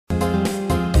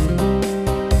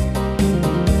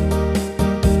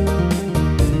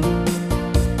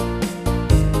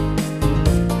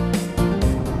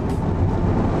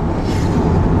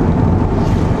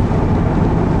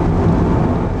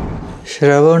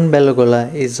Sravana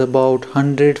Belagola is about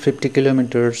 150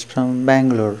 kilometers from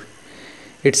Bangalore.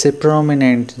 It's a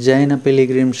prominent Jain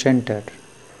Pilgrim center.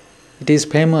 It is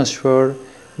famous for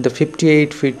the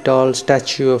 58 feet tall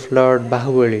statue of Lord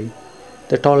Bahubali,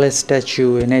 the tallest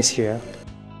statue in Asia.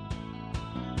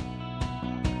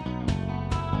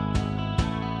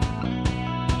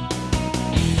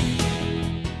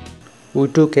 We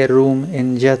took a room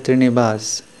in Yatri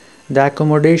Nivas. The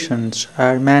accommodations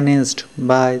are managed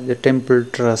by the temple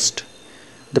trust.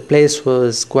 The place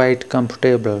was quite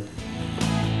comfortable.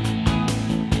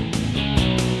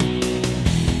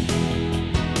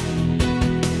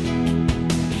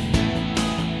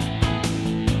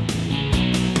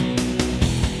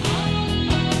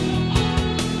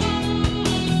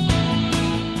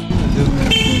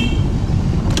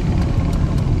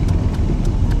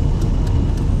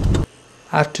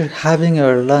 After having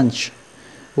our lunch,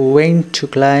 we went to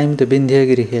climb the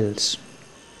Bindhyagiri hills.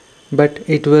 But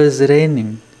it was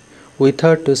raining. We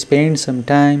thought to spend some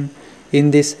time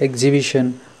in this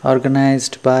exhibition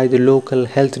organized by the local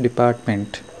health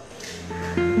department.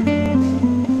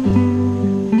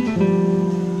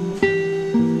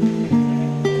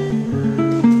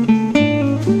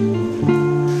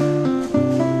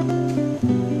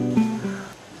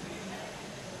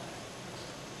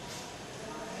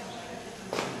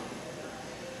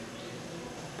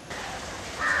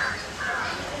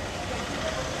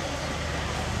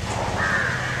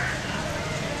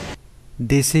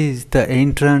 This is the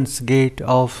entrance gate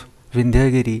of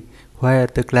Bindhyagiri where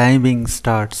the climbing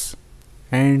starts.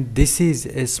 And this is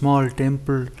a small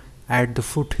temple at the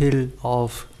foothill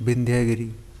of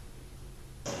Bindhyagiri.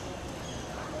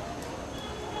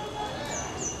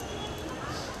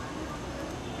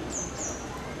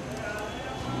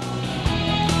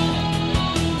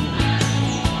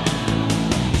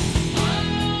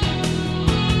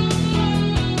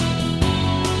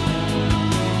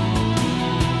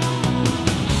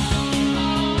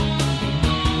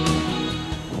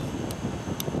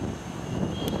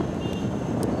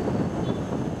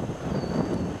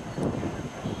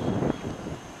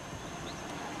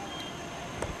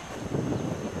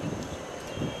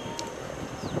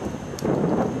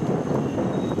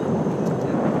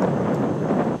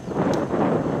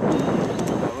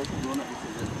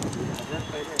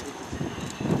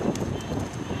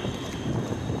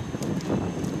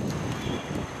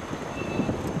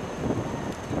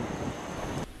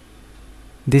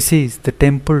 This is the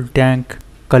temple tank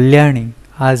Kalyani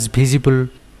as visible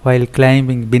while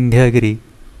climbing Bindhyagiri.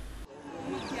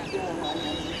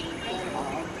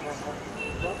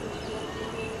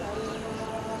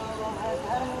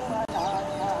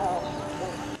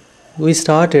 We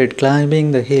started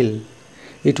climbing the hill.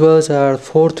 It was our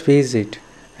fourth visit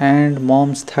and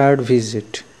Mom's third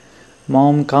visit.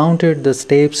 Mom counted the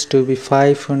steps to be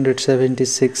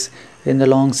 576 in the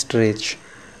long stretch.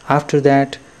 After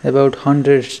that, about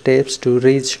 100 steps to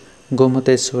reach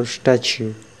Gomateswar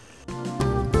statue.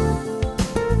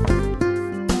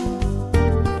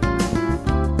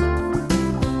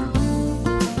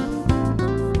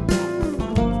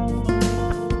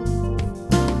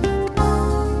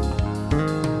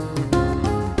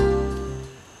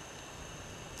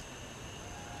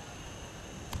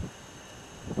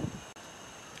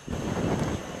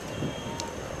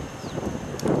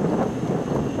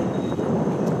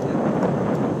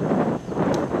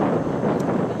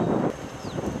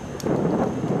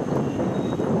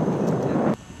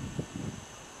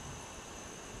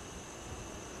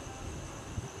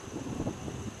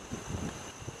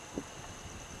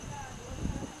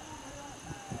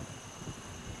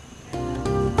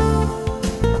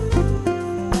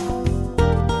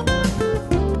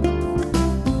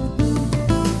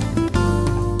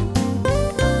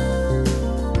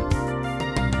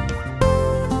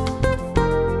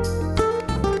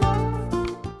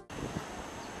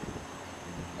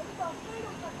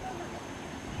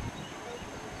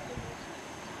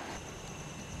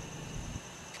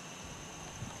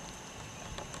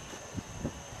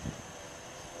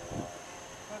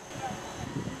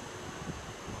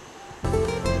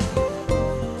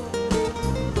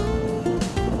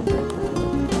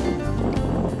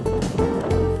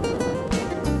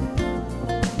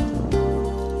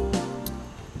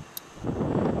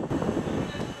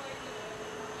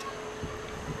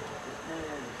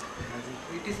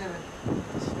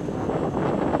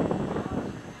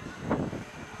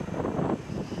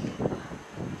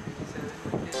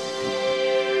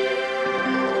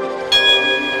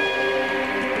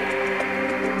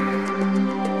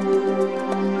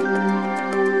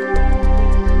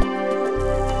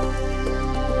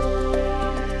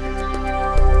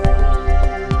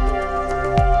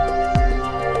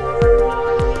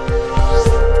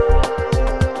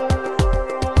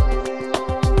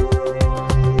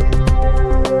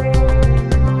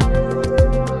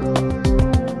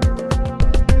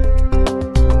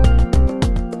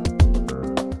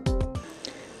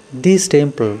 This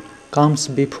temple comes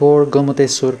before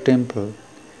Gomateswar temple.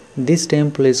 This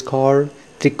temple is called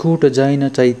Trikuta Jaina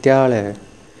Chaityalaya.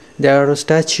 There are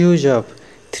statues of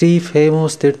three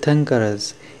famous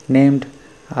Tirthankaras named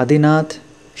Adinath,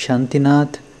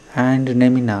 Shantinath and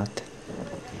Neminath.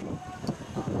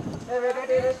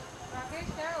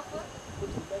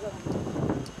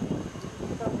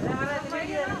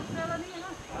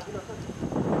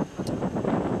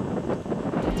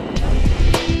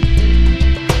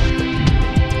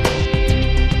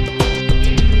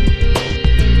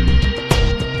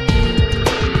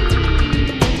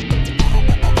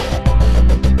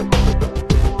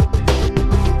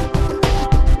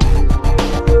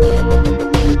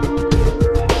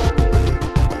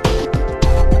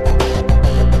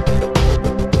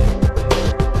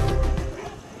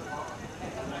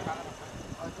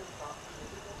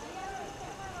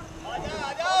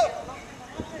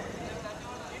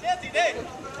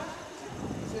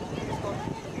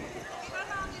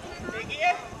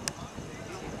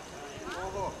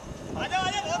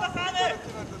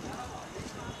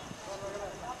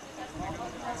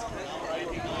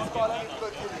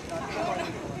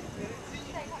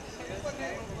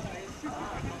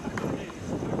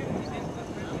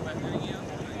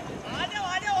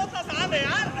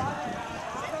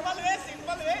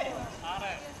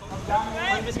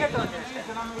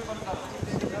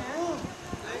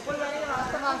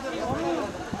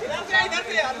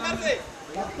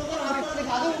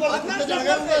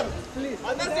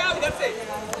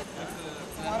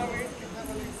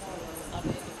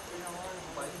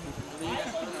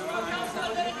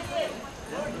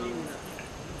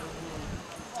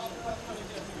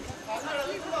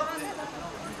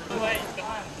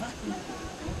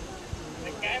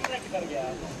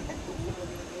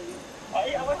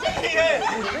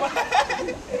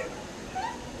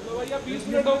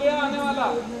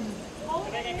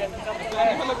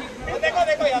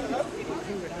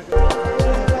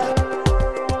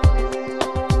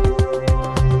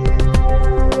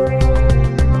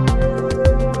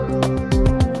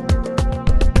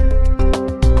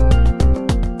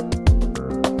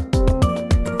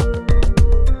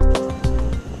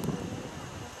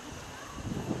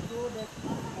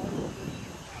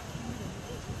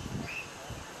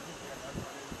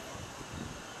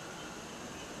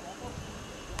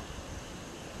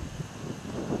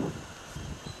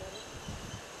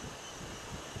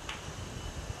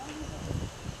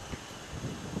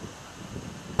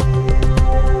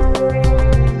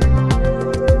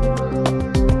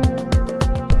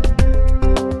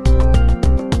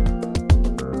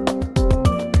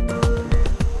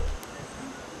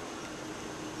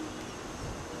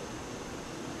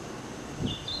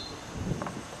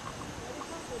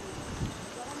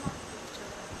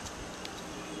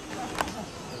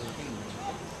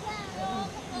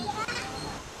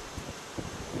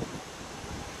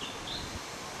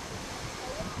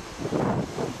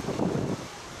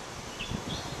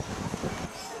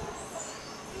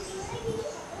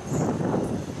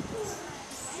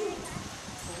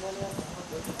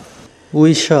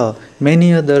 We saw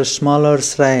many other smaller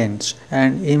shrines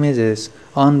and images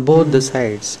on both the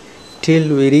sides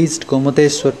till we reached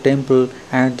Gomateswar temple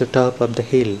at the top of the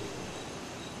hill.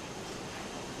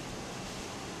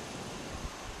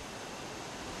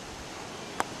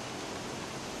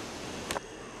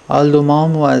 Although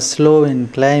Mom was slow in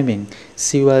climbing,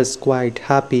 she was quite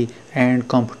happy and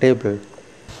comfortable.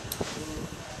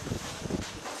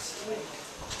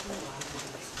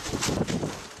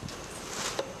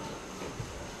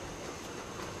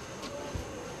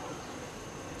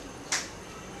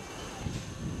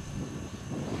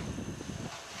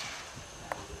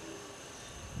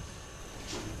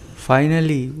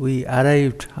 Finally, we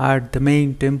arrived at the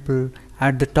main temple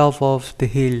at the top of the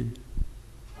hill.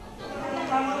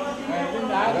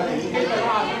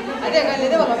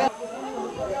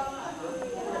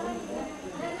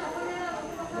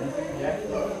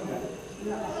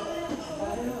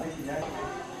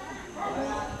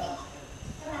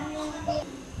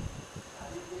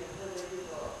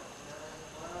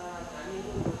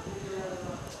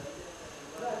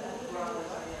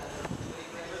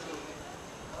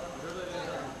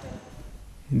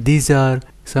 These are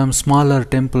some smaller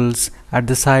temples at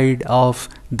the side of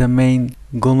the main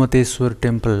Gomateswar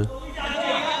temple.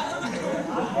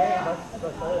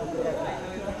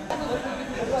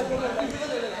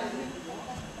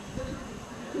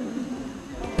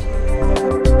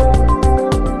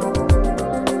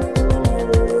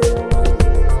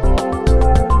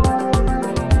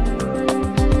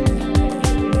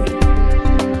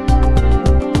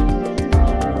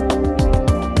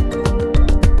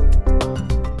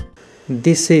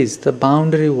 This is the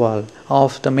boundary wall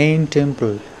of the main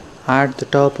temple at the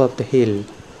top of the hill.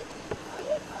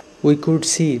 We could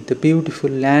see the beautiful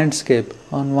landscape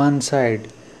on one side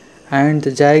and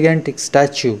the gigantic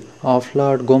statue of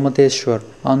Lord Gomateswar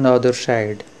on the other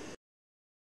side.